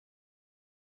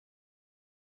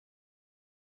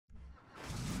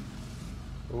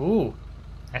Ooh,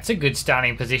 that's a good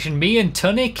starting position. Me and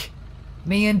Tunic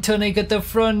at the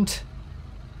front.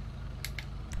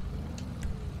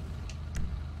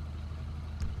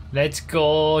 Let's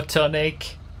go,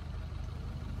 Tunic.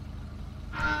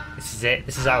 This is it.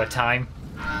 This is our time.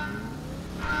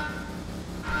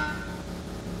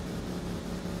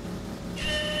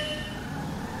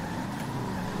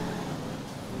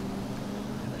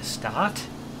 Let's start.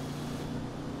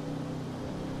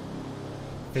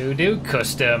 Voodoo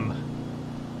Custom.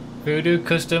 Voodoo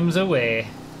Customs away.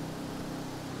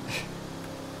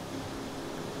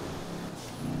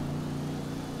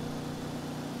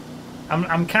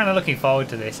 I'm kind of looking forward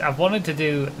to this. I've wanted to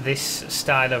do this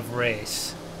style of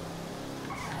race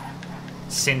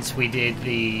since we did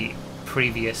the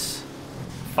previous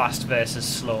fast versus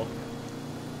slow.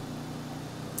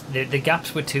 The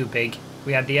gaps were too big.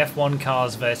 We had the F1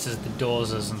 cars versus the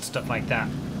dozers and stuff like that.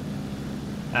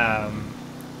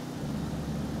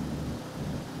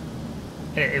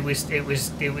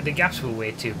 The gaps were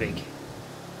way too big.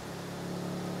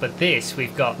 But this,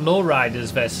 we've got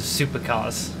Lowriders versus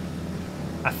Supercars.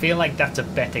 I feel like that's a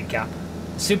better gap.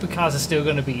 Supercars are still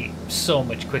going to be so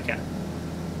much quicker,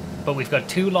 but we've got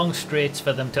 2 long straights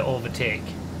for them to overtake,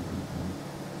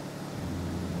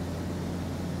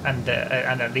 and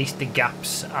at least the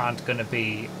gaps aren't going to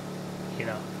be, you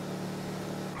know,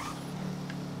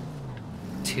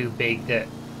 too big that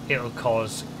it'll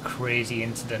cause crazy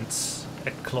incidents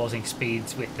at closing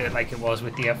speeds with the, like it was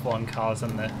with the F1 cars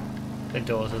and the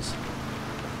dozers.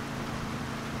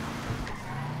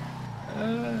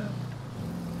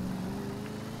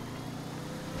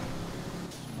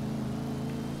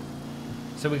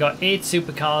 So we got 8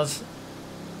 supercars,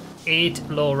 8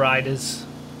 lowriders.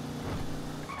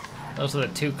 Those are the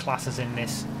 2 classes in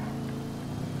this.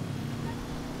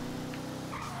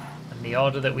 And the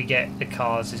order that we get the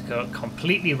cars is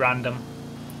completely random,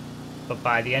 but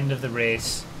by the end of the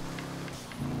race,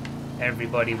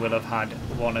 everybody will have had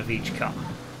one of each car.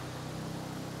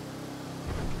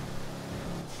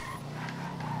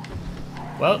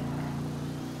 Well,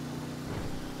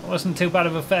 it wasn't too bad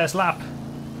of a first lap.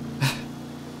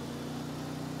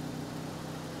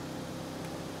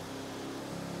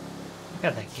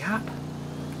 Look at the gap.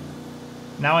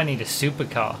 Now I need a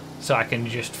supercar so I can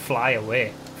just fly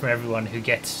away from everyone who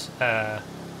gets... There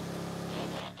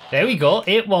we go,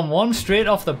 811 straight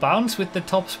off the bounce with the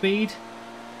top speed.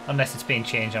 Unless it's being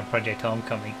changed on Project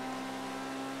Homecoming.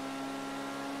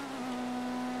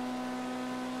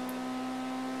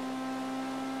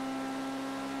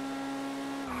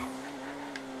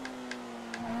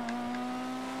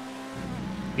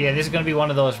 Yeah, this is going to be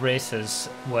one of those races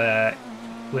where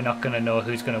we're not going to know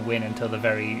who's going to win until the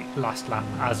very last lap,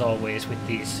 as always with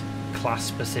these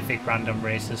class-specific random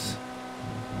races.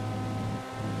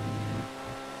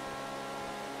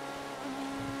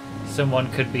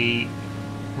 Someone could be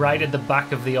right at the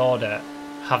back of the order,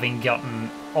 having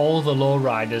gotten all the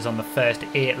lowriders on the first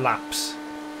 8 laps,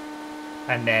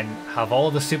 and then have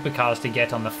all the supercars to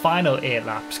get on the final 8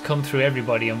 laps, come through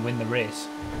everybody and win the race.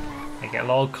 Like,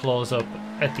 it'll all close up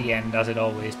at the end, as it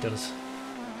always does.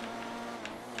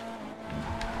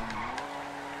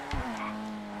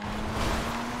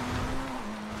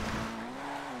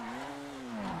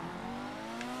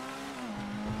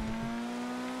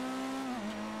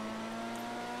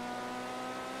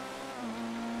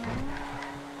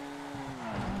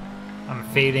 I'm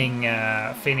feeling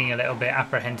a little bit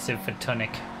apprehensive for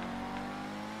Tunic.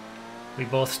 We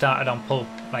both started on pole,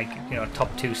 like, you know,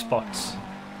 top 2 spots.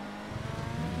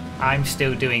 I'm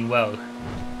still doing well.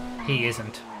 He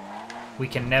isn't. We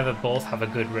can never both have a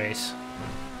good race.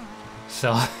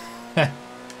 So...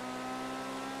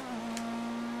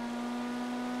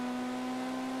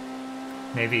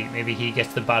 maybe he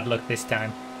gets the bad luck this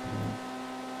time.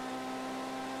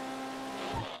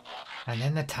 And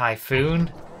then the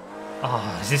Typhoon.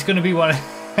 Oh, is this going to be one...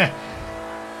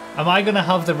 Am I going to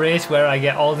have the race where I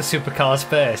get all the supercars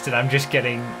first and I'm just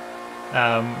getting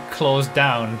closed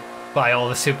down by all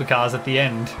the supercars at the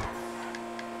end?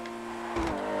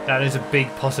 That is a big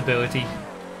possibility.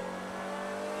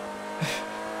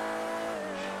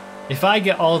 If I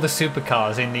get all the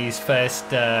supercars in these first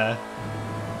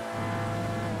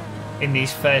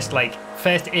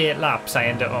first 8 laps, I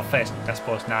end up, or first, I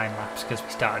suppose 9 laps, because we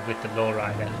started with the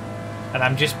lowrider, and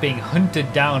I'm just being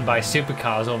hunted down by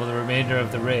supercars over the remainder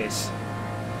of the race,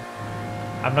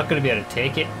 I'm not going to be able to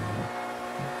take it.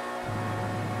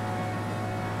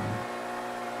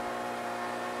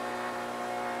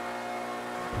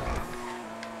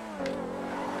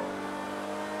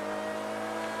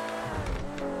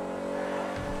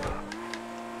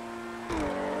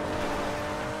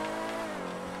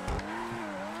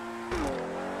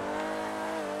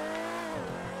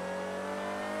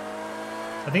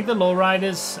 I think the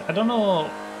Lowriders, I don't know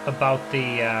about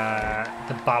the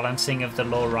balancing of the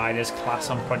Lowriders class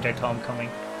on Project Homecoming.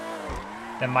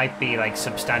 There might be like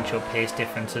substantial pace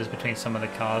differences between some of the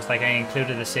cars. Like I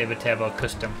included the Sabre Turbo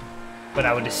Custom, but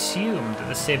I would assume that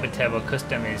the Sabre Turbo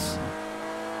Custom is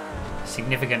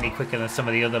significantly quicker than some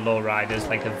of the other Lowriders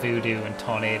like the Voodoo and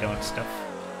Tornado and stuff.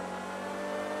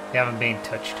 They haven't been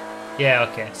touched. Yeah,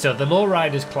 okay. So the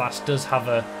Lowriders class does have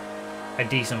a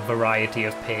decent variety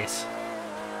of pace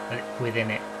within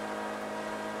it.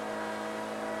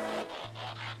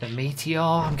 The Meteor.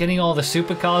 I'm getting all the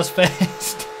supercars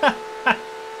first.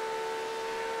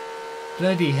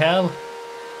 Bloody hell.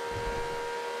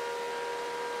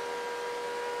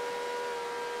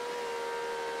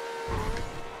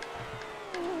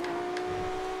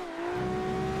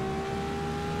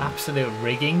 Absolute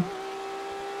rigging.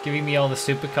 Giving me all the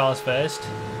supercars first.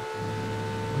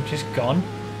 I'm just gone.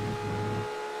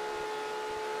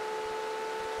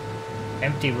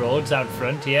 Empty roads out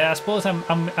front. Yeah, I suppose I'm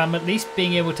at least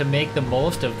being able to make the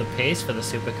most of the pace for the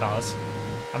supercars.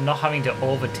 I'm not having to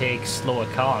overtake slower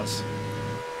cars.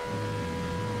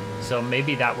 So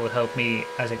maybe that will help me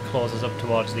as it closes up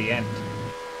towards the end.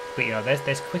 But you know,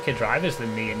 there's quicker drivers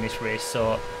than me in this race,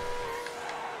 so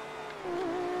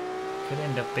could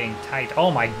end up being tight.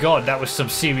 Oh my god, that was some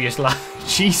serious lag.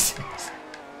 Jesus.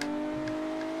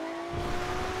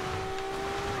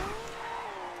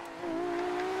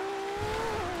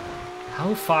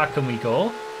 How far can we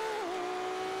go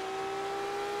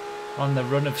on the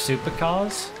run of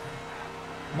supercars?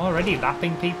 I'm already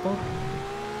lapping people.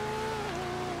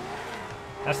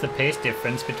 That's the pace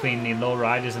difference between the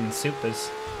Lowriders and the Supers.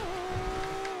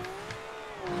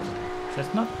 So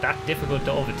it's not that difficult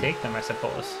to overtake them, I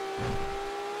suppose.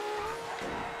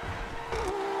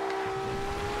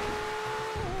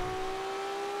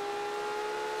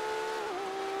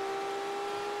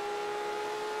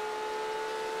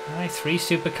 Alright, 3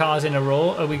 supercars in a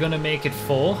row. Are we going to make it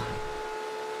 4?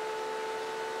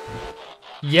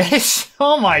 Yes!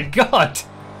 Oh my god!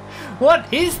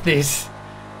 What is this?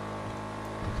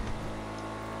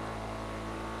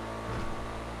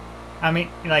 I mean,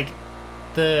 like,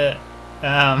 the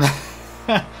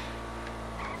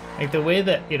like the way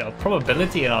that, you know,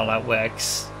 probability and all that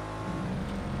works,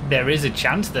 there is a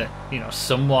chance that, you know,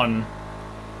 someone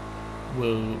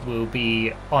will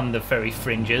be on the very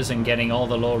fringes and getting all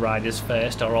the Lowriders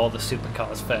first or all the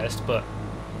supercars first, but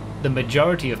the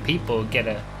majority of people get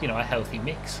a, you know, a healthy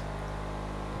mix.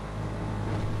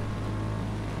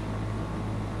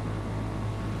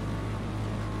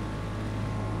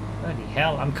 Bloody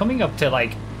hell, I'm coming up to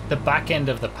like the back end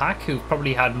of the pack who've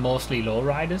probably had mostly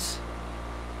Lowriders.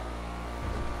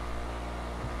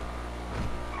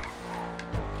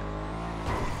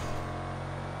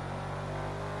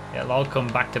 It'll all come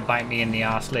back to bite me in the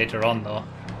arse later on though.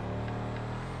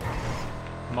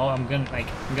 I'm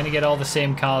gonna get all the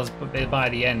same cars by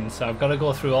the end, so I've got to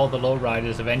go through all the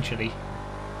Lowriders eventually.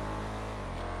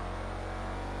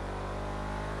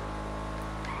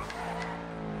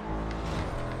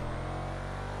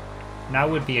 Now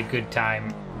would be a good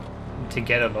time to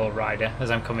get a Lowrider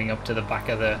as I'm coming up to the back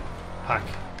of the pack.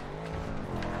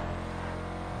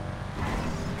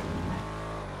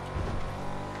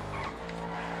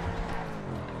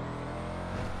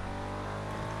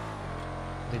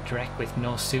 The Drek with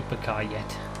no supercar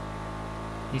yet.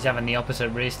 He's having the opposite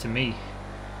race to me.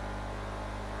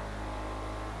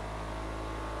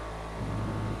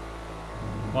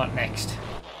 What next?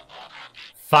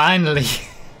 Finally!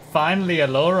 Finally a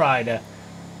Lowrider.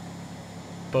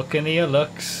 Buccaneer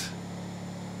Lux.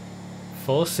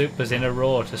 4 supers in a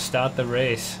row to start the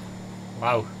race.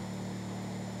 Wow.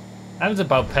 That was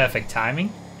about perfect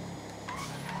timing.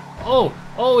 Oh!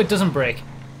 Oh, it doesn't break.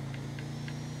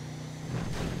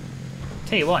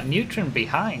 Tell you what, Neutron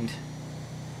behind.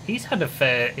 He's had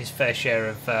his fair share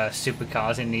of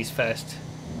supercars in these first.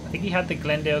 I think he had the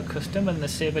Glendale Custom and the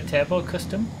Sabre Turbo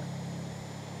Custom.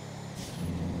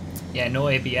 Yeah, no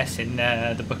ABS in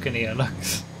the Buccaneer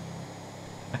Lux.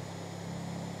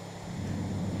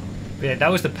 But yeah,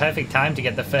 that was the perfect time to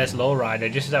get the first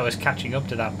Lowrider, just as I was catching up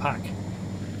to that pack.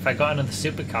 If I got another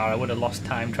supercar, I would have lost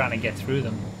time trying to get through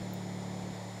them.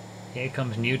 Here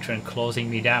comes Neutron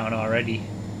closing me down already.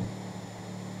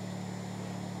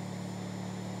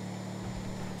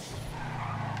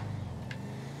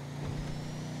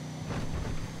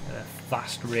 At a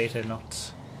fast rate of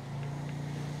knots.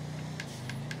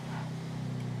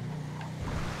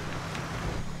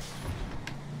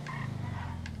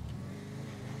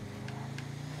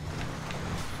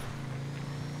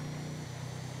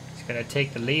 Gonna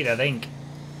take the lead, I think.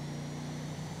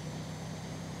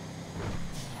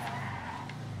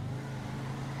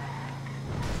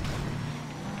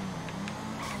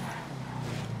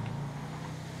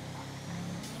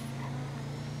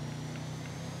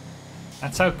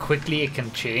 That's how quickly it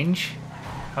can change.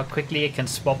 How quickly it can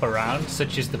swap around,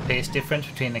 such as the pace difference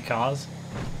between the cars.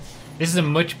 This is a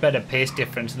much better pace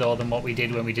difference though than what we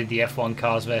did when we did the F1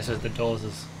 cars versus the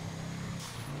Dozers.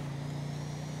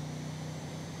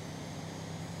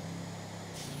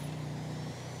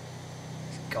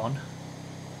 It's gone.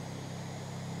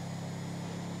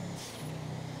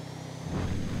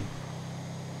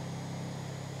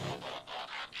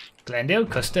 Glendale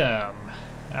Custom.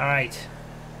 Alright.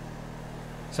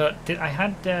 So I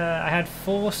had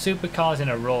 4 supercars in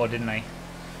a row, didn't I?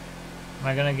 Am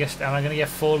I gonna get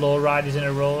 4 lowriders in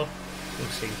a row? We'll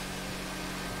see.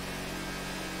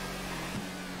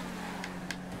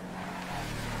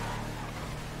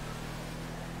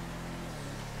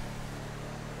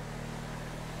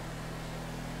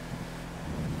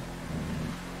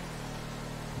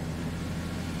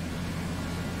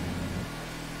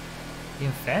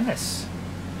 In fairness,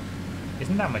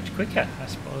 isn't that much quicker, I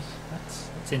suppose. That's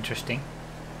interesting.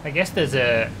 I guess there's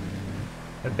a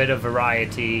bit of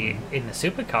variety in the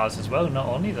supercars as well, not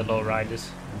only the lowriders.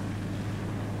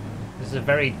 This is a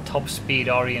very top speed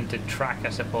oriented track, I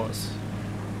suppose.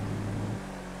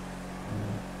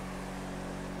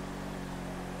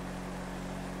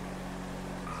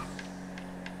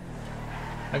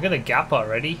 I got a gap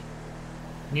already.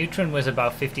 Neutron was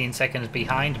about 15 seconds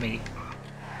behind me.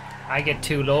 I get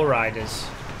 2 lowriders.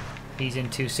 He's in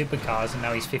 2 supercars and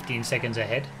now he's 15 seconds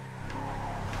ahead.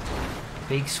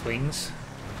 Big swings.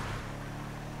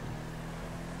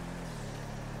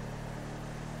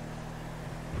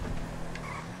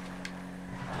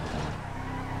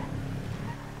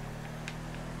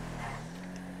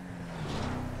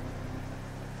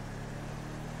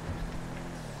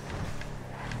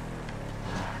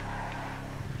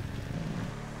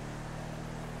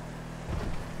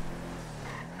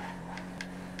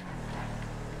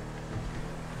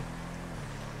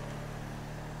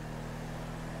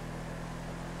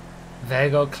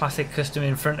 Virgo Classic Custom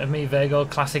in front of me, Virgo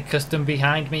Classic Custom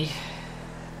behind me.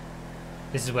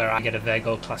 This is where I get a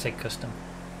Virgo Classic Custom.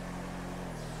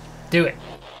 Do it!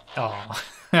 Oh,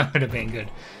 that would have been good.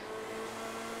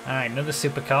 Alright, another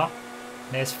supercar.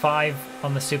 There's 5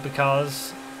 on the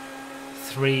supercars,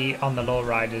 3 on the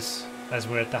lowriders as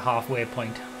we're at the halfway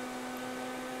point.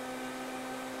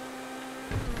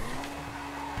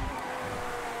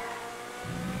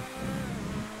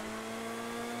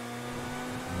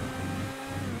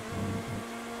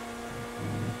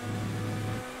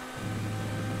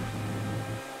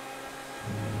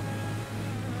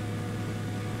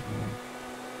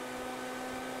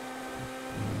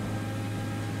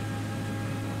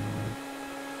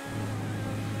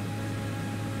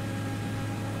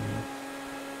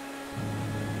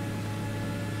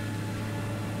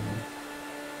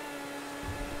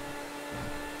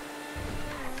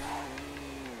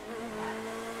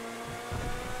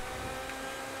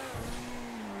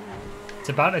 It's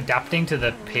about adapting to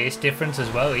the pace difference as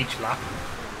well each lap.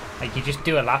 Like you just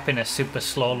do a lap in a super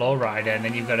slow lowrider and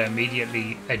then you've got to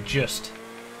immediately adjust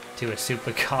to a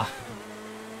supercar.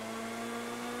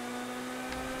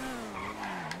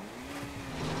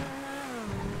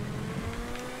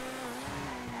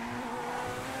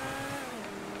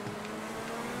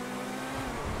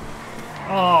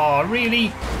 Oh,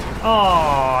 really?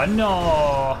 Oh,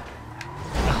 no.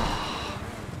 Oh.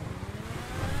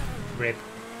 Rip.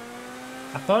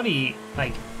 I thought he,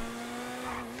 like,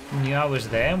 knew I was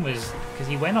there and was... because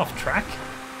he went off track.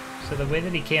 So the way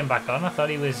that he came back on, I thought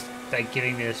he was, like,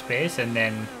 giving me the space and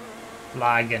then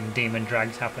lag and demon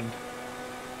drags happened.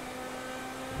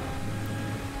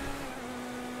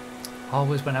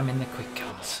 Always when I'm in the quick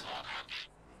cars.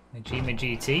 Majima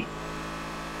GT.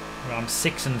 Well, I'm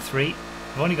 6 and 3.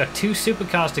 I've only got 2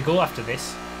 supercars to go after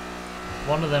this.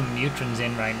 One of them Neutron's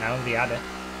in right now, the adder.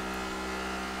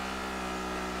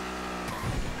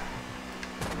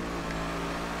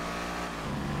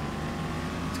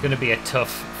 It's going to be a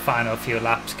tough final few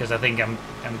laps because I think I'm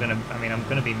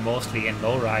gonna be mostly in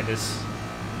lowriders.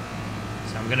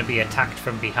 So I'm going to be attacked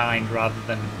from behind rather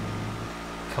than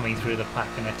coming through the pack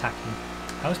and attacking.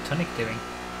 How's Tunic doing?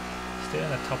 Still in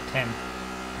the top 10.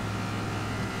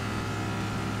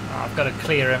 Oh, I've got to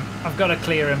clear him. I've got to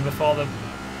clear him before the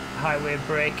highway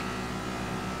break.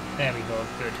 There we go.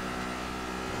 Good.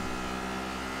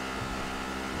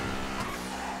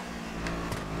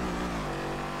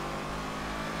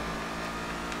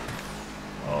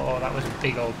 Oh, that was a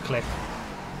big old clip.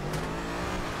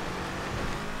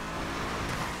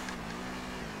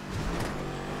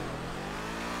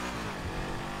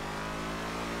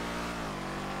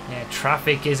 Yeah,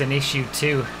 traffic is an issue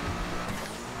too.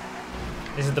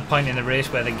 This is the point in the race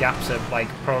where the gaps are like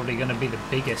probably going to be the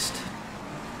biggest.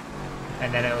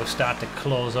 and then it will start to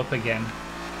close up again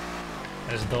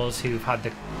as those who've had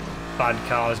the bad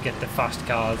cars get the fast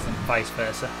cars and vice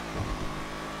versa.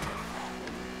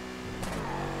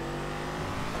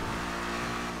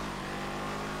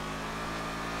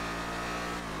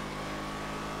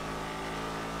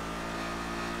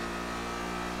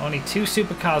 Only 2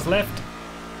 supercars left.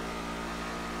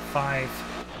 5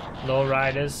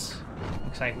 lowriders.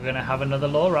 Looks like we're gonna have another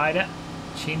lowrider.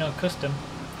 Chino Custom.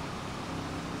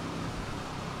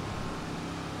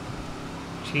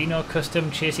 Chino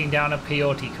Custom chasing down a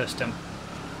Peyote Custom.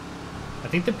 I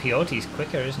think the Peyote's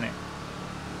quicker, isn't it?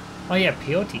 Oh yeah,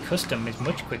 Peyote Custom is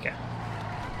much quicker.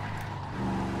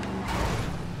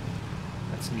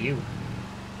 That's new.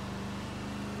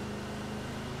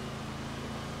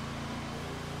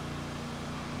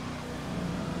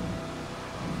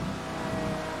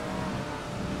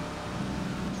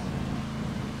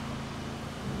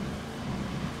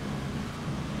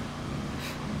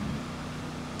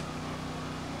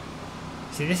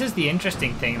 See, this is the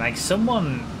interesting thing, like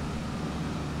someone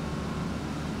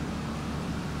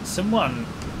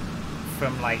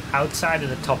from like outside of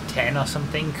the top 10 or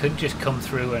something could just come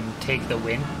through and take the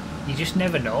win. You just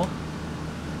never know.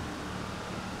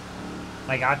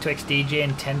 Like R2XDJ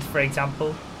in 10th, for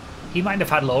example. He might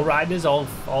have had lowriders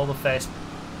all the first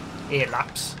 8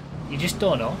 laps. You just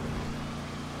don't know.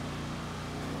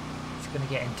 It's going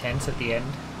to get intense at the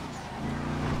end.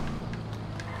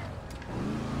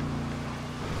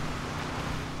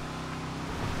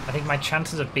 I think my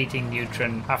chances of beating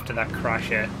Neutron after that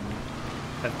crasher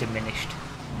have diminished.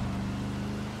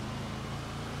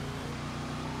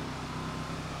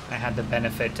 I had the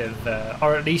benefit of,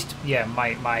 or at least, yeah, my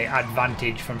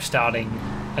advantage from starting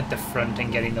at the front and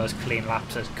getting those clean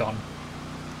laps has gone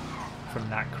from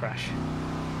that crash.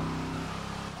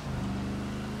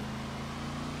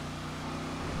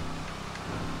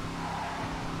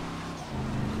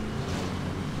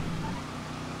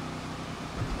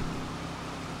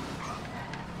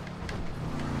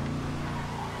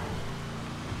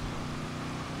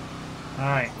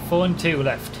 Alright, 4 and 2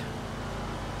 left.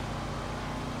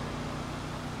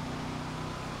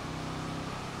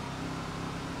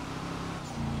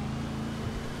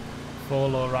 Four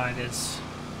lowriders,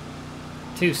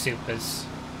 2 supers.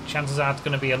 Chances are it's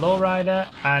going to be a lowrider,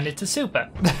 and it's a super.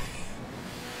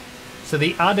 So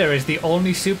the Adder is the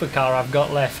only supercar I've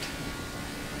got left.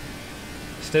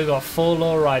 Still got 4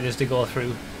 lowriders to go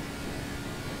through,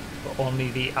 but only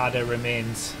the Adder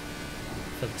remains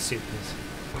for the supers.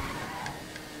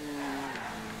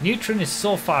 Neutron is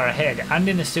so far ahead and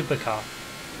in a supercar.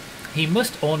 He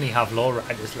must only have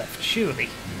lowriders left, surely.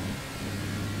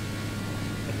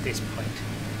 At this point.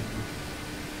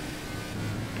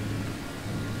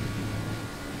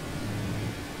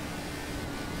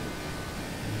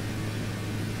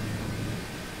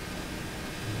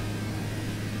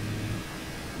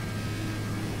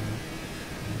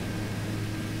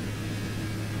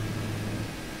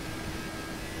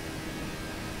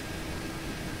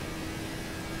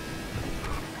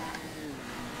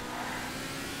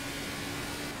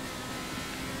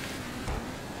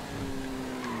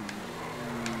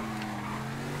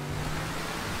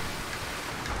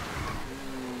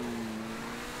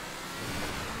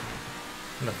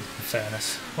 Look at the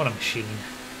fairness. What a machine.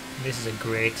 This is a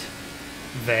great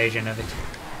version of it.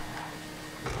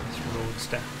 This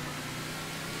roadster.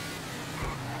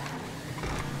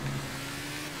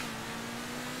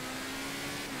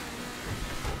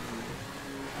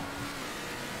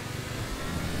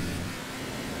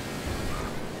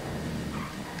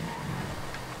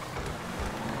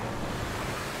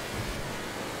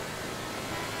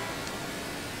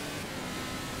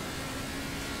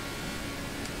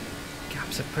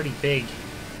 Are pretty big.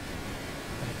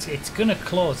 It's gonna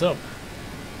close up.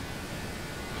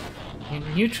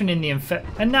 Neutron in the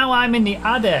and now I'm in the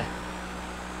Adder.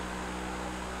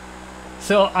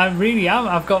 So I really am.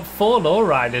 I've got 4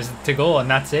 lowriders to go,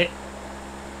 and that's it.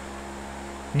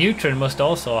 Neutron must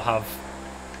also have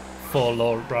 4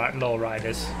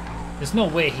 lowriders. There's no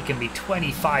way he can be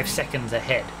 25 seconds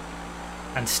ahead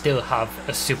and still have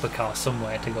a supercar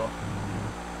somewhere to go.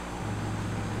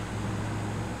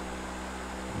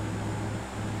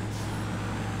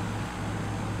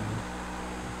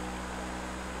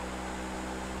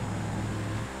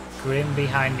 Grim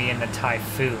behind me in the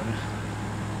Typhoon.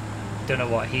 Don't know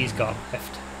what he's got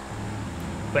left.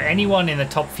 But anyone in the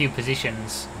top few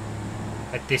positions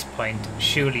at this point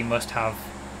surely must have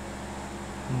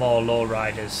more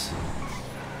lowriders.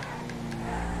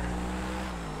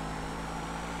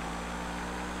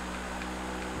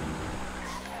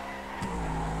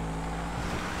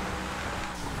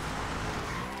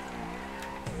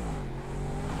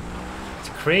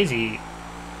 crazy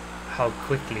how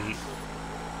quickly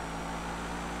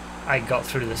I got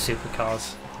through the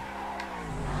supercars.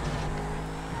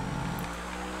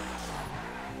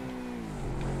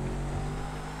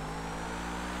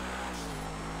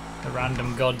 The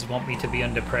random gods want me to be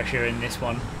under pressure in this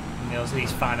one, in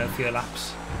these final few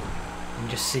laps. I'm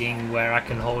just seeing where I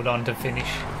can hold on to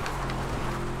finish.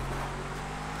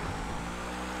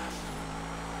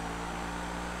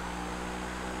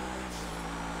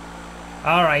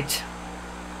 Alright.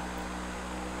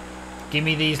 Give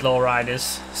me these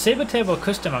lowriders. Saber Turbo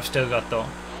Custom I've still got though.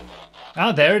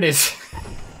 Oh, there it is.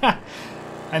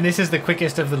 And this is the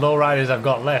quickest of the lowriders I've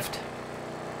got left.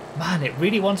 Man, it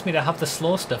really wants me to have the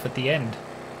slow stuff at the end.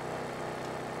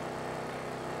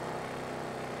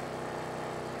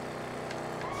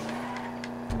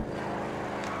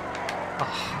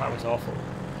 Oh, that was awful.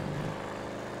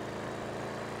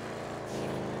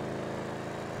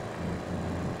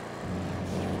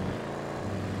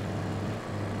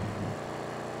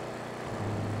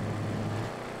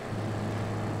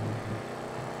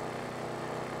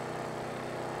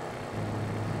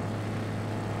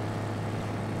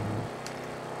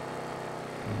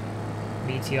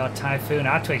 BTR Typhoon,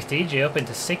 R2XDJ up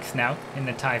into 6th now in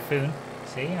the Typhoon.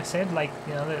 See, I said, like,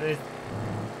 you know,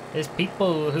 there's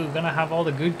people who are going to have all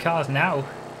the good cars now,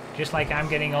 just like I'm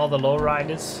getting all the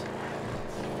lowriders.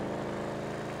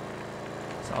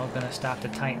 It's all going to start to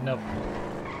tighten up.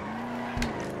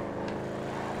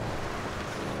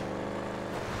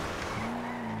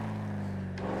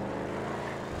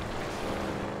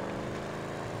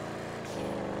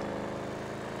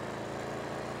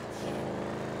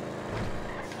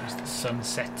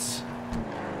 Sunsets.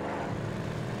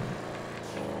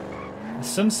 The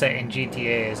sunset in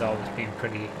GTA has always been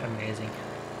pretty amazing.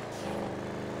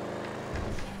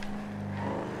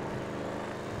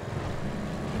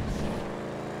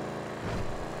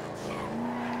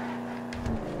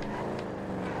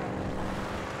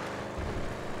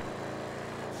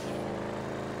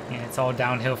 Yeah, it's all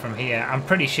downhill from here. I'm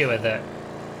pretty sure that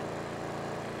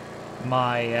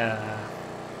my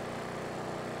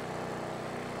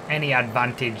any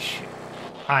advantage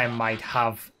I might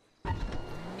have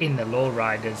in the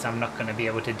lowriders, I'm not going to be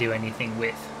able to do anything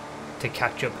with to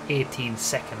catch up 18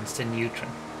 seconds to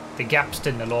Neutron. The gaps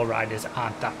in the lowriders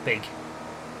aren't that big.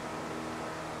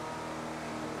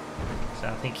 So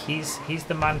I think he's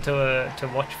the man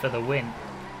to watch for the win.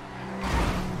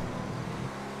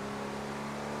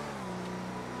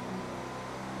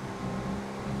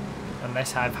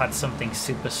 Unless I've had something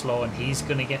super slow and he's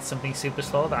going to get something super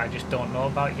slow that I just don't know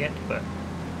about yet, but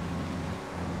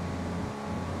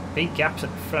big gaps at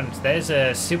the front. There's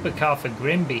a supercar for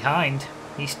Grim behind.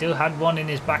 He still had one in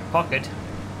his back pocket.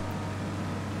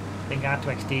 I think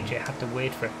R2XDJ had to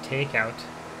wait for a takeout.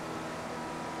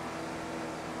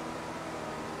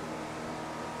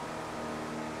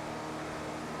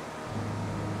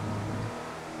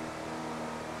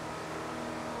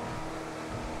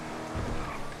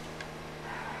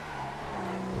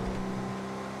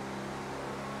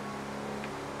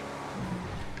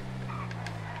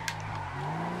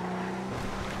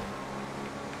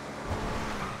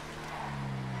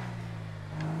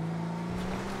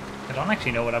 I don't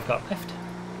actually know what I've got left.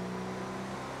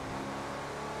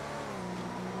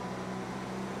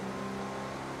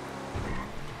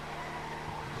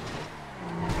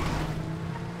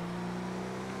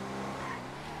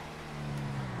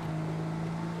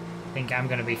 I think I'm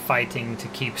going to be fighting to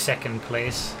keep second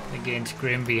place against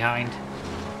Grim behind.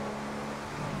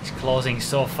 He's closing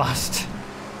so fast.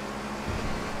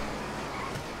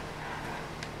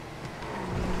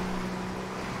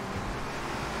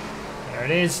 There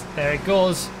it is. There it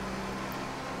goes.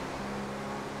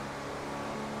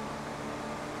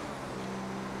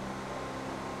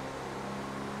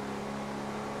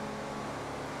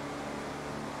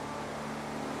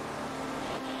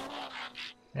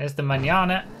 There's the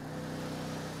Manana.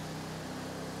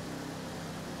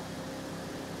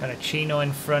 Got a Chino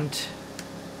in front.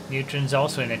 Neutron's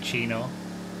also in a Chino.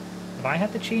 Have I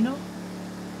had the Chino?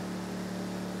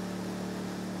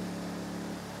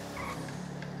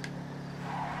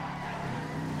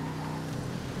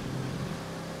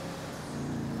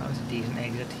 That was a decent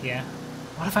exit here.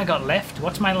 What have I got left?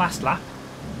 What's my last lap?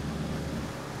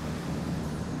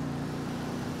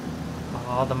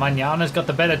 Oh, the Manana's got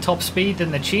the better top speed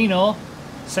than the Chino.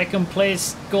 Second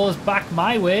place goes back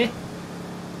my way.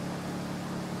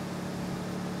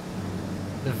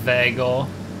 The Vego.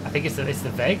 I think it's the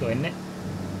Vego, isn't it?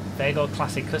 Vego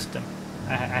Classic Custom.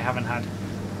 I haven't had.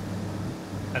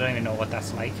 I don't even know what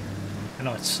that's like. I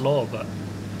know it's slow, but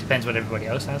it depends what everybody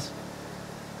else has.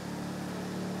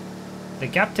 The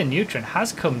gap to Neutron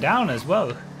has come down as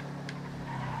well.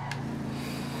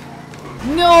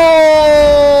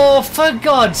 No! For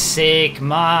God's sake,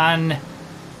 man!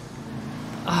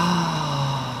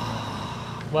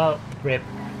 Ah, well, rip.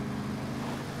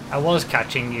 I was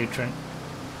catching Neutron.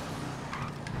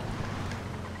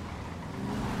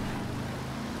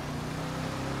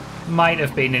 Might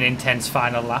have been an intense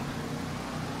final lap.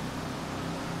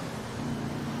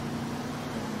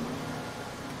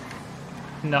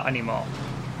 Not anymore.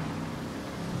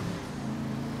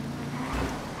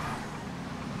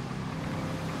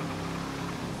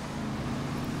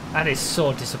 That is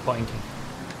so disappointing.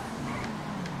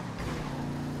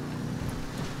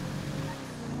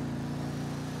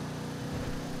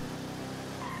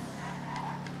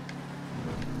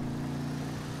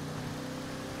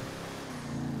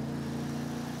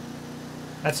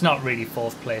 That's not really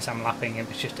fourth place I'm lapping, it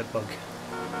was just a bug.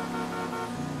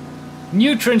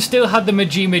 Neutron still had the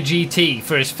Majima GT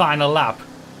for his final lap.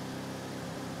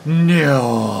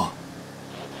 No.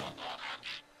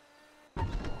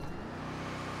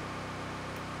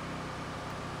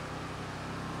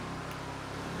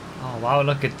 Oh wow,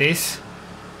 look at this.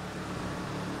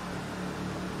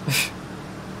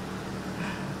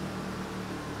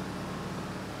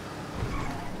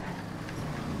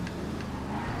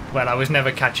 Well, I was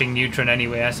never catching Neutron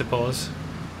anyway, I suppose.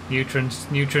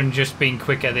 Neutron just being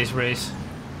quicker this race.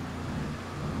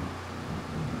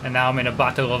 And now I'm in a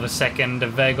battle of a second, a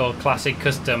Virgo Classic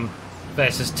Custom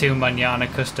versus two Manana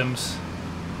Customs.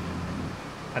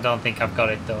 I don't think I've got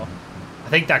it though. I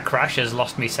think that crash has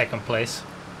lost me second place.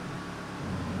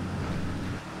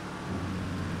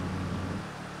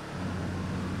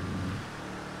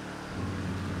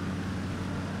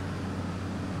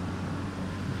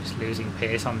 Just losing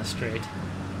pace on the straight.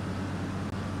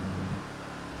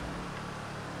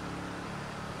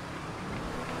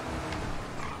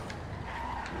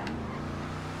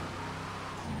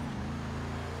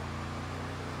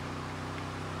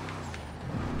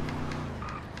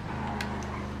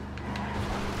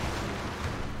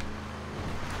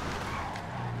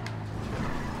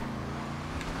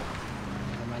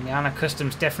 Manana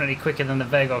Custom's definitely quicker than the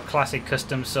Virgo Classic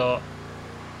Custom, so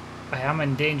I am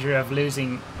in danger of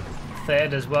losing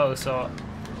third as well, so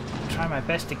I'll try my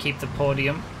best to keep the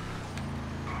podium.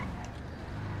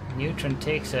 Neutron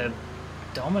takes a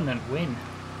dominant win.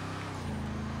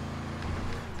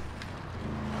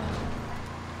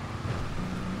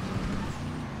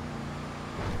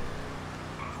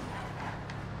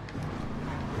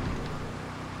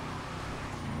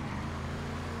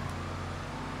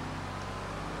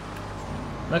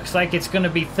 Looks like it's going to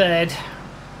be third.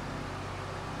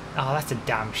 Oh, that's a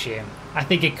damn shame. I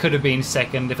think it could have been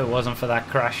second if it wasn't for that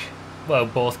crash. Well,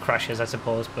 both crashes, I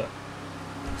suppose, but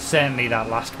certainly that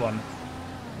last one.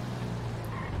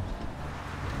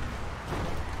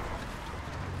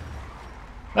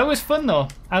 That was fun, though.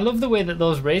 I love the way that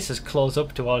those races close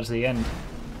up towards the end.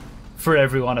 For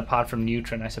everyone apart from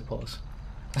Neutron, I suppose.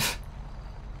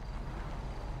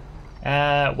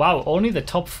 Wow, only the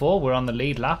top four were on the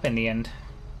lead lap in the end.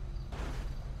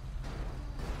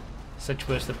 Such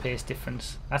was the pace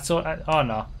difference. That's all.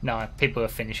 Oh no, people are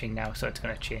finishing now, so it's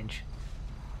going to change.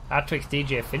 Artrix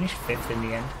DJ finished 5th in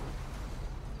the end.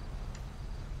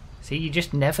 See, you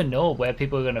just never know where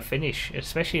people are going to finish,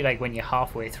 especially like when you're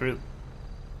halfway through.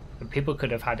 But people could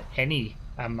have had any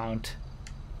amount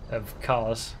of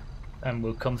cars and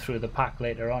will come through the pack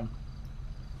later on.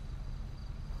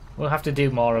 We'll have to do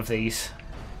more of these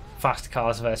fast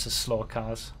cars versus slow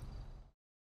cars.